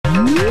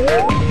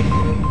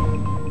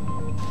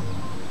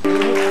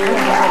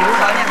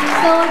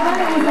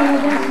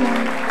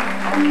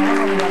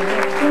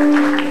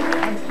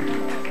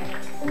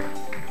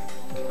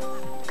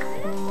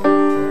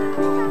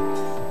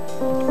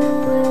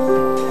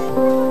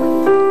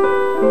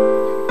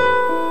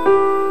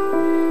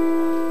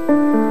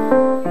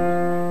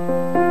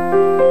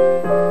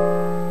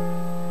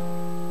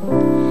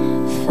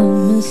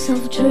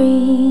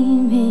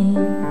Dreaming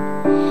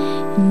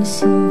in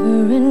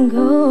silver and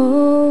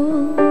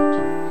gold,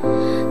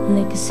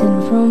 like a scene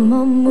from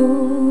a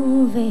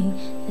movie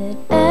that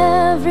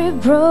every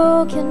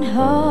broken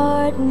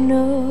heart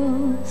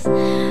knows.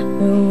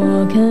 We're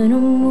walking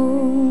on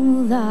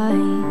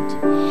moonlight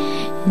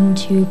and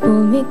you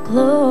pull me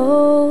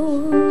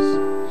close.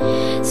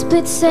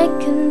 Split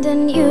second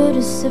and you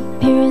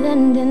disappeared,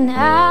 and then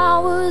I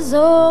was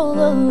all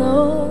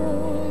alone.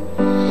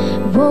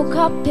 Woke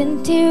up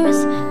in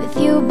tears with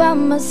you by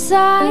my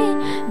side,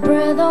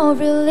 breath of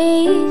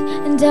relief,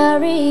 and I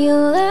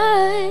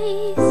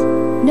realize,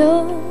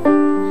 no,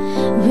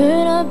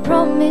 we're not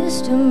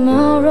promised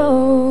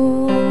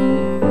tomorrow.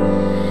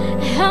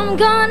 I'm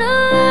gonna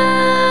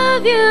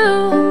love you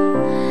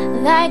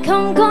like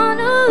I'm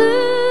gonna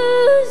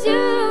lose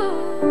you.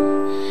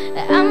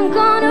 I'm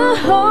gonna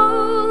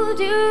hold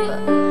you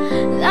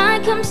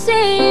like I'm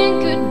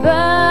saying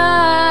goodbye.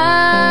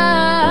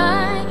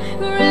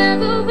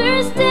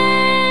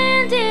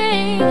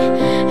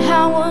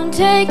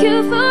 Take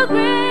you for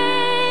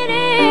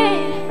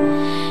granted,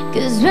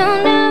 'cause we'll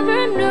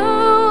never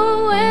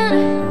know when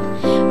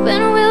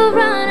we'll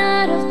run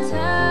out of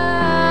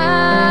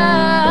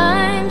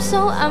time.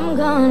 So I'm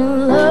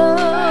gonna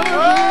love you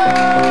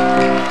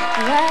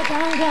like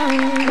I'm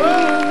gonna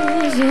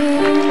lose you.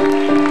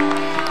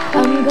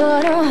 I'm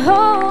gonna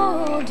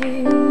hold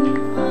you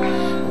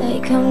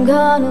like I'm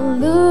gonna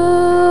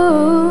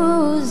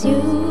lose you.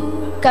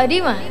 Kak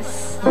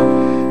Dimas.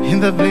 In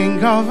the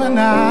blink of an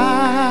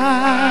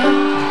eye,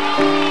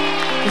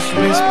 this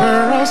whisper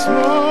of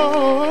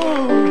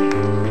smoke,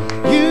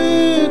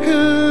 you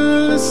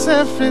could lose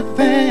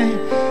everything.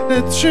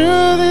 The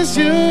truth is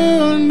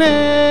you'll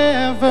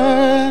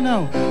never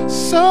know.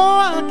 So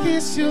I'll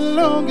kiss you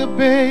longer,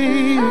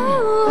 babe.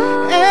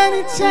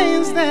 Any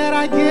chance that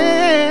I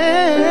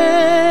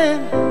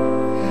get,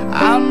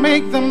 I'll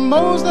make the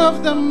most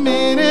of the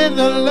minute,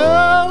 the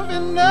love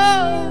and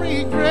no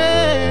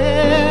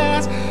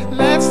regrets.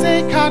 Let's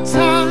take our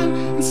time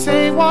and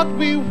say what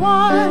we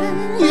want,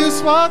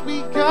 use what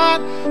we got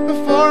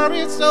before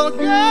it's all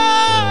gone.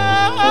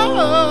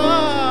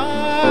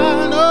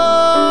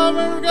 Oh,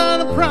 we're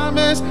gonna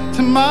promise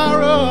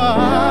tomorrow.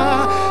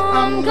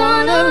 I'm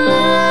gonna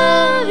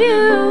love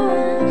you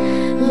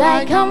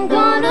like I'm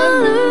gonna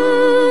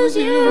lose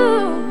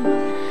you.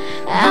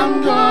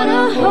 I'm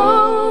gonna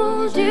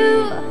hold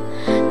you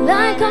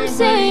like I'm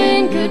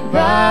saying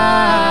goodbye.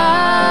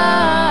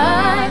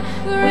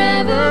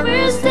 Wherever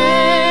we're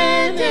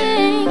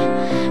standing,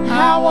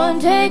 I won't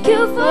take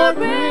you for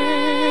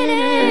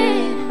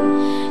granted,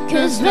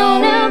 'cause we'll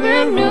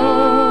never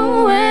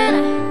know when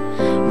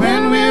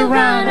we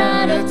run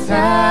out of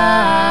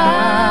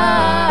time.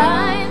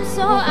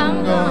 So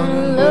I'm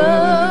gonna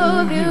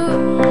love you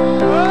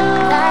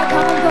like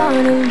I'm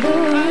gonna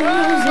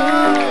lose you.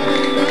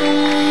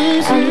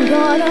 I'm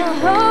gonna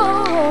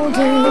hold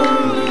you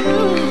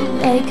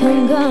like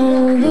I'm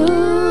gonna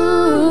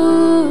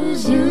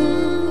lose you.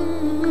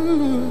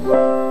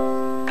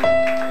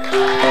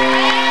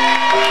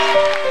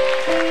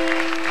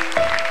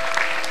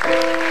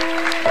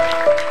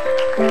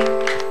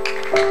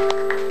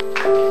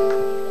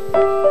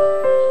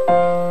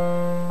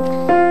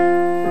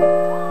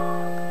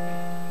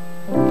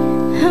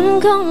 I'm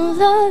gonna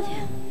love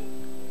you.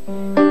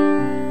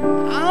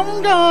 I'm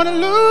gonna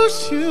lose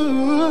you.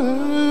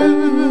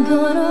 I'm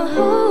gonna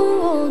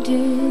hold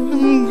you.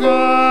 I'm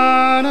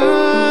gonna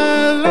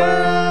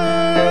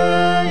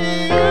love you.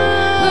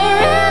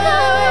 Wherever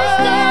we're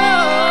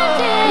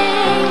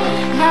standing,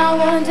 I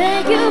won't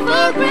take you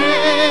for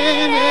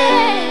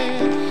granted,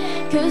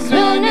 'cause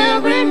we'll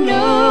never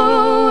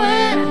know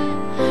when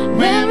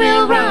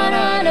we'll run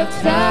out of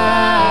time.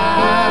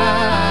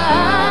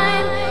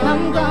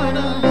 I'm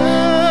gonna love you.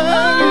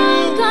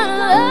 I'm gonna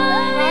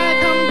love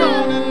Like I'm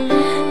gonna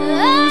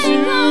like lose you.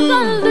 I'm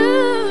gonna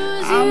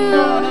lose you. I'm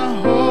gonna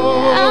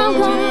hold I'm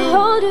gonna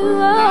hold you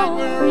like up.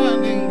 we're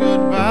running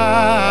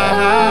goodbye.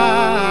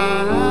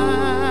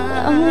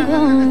 I'm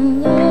gonna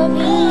love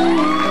you.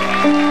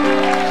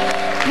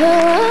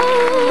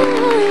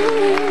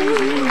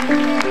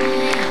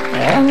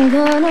 I'm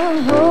gonna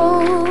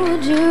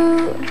hold you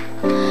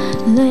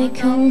like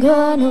I'm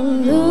gonna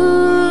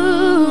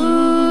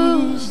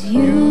lose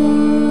you.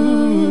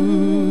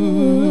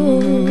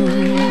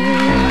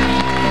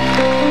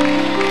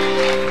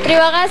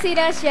 Terima kasih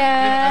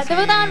dahsyat.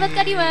 Tepuk tangan buat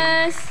Kak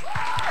Dimas.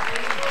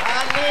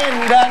 Hanin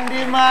dan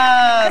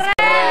Dimas.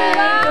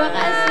 Terima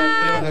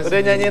kasih. Udah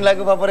nyanyiin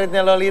lagu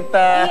favoritnya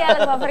Lolita. Iya,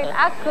 lagu favorit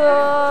aku.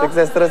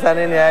 Sukses terus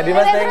Hanin ya.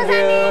 Dimas, thank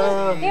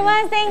you.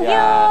 Dimas, thank Ya. you.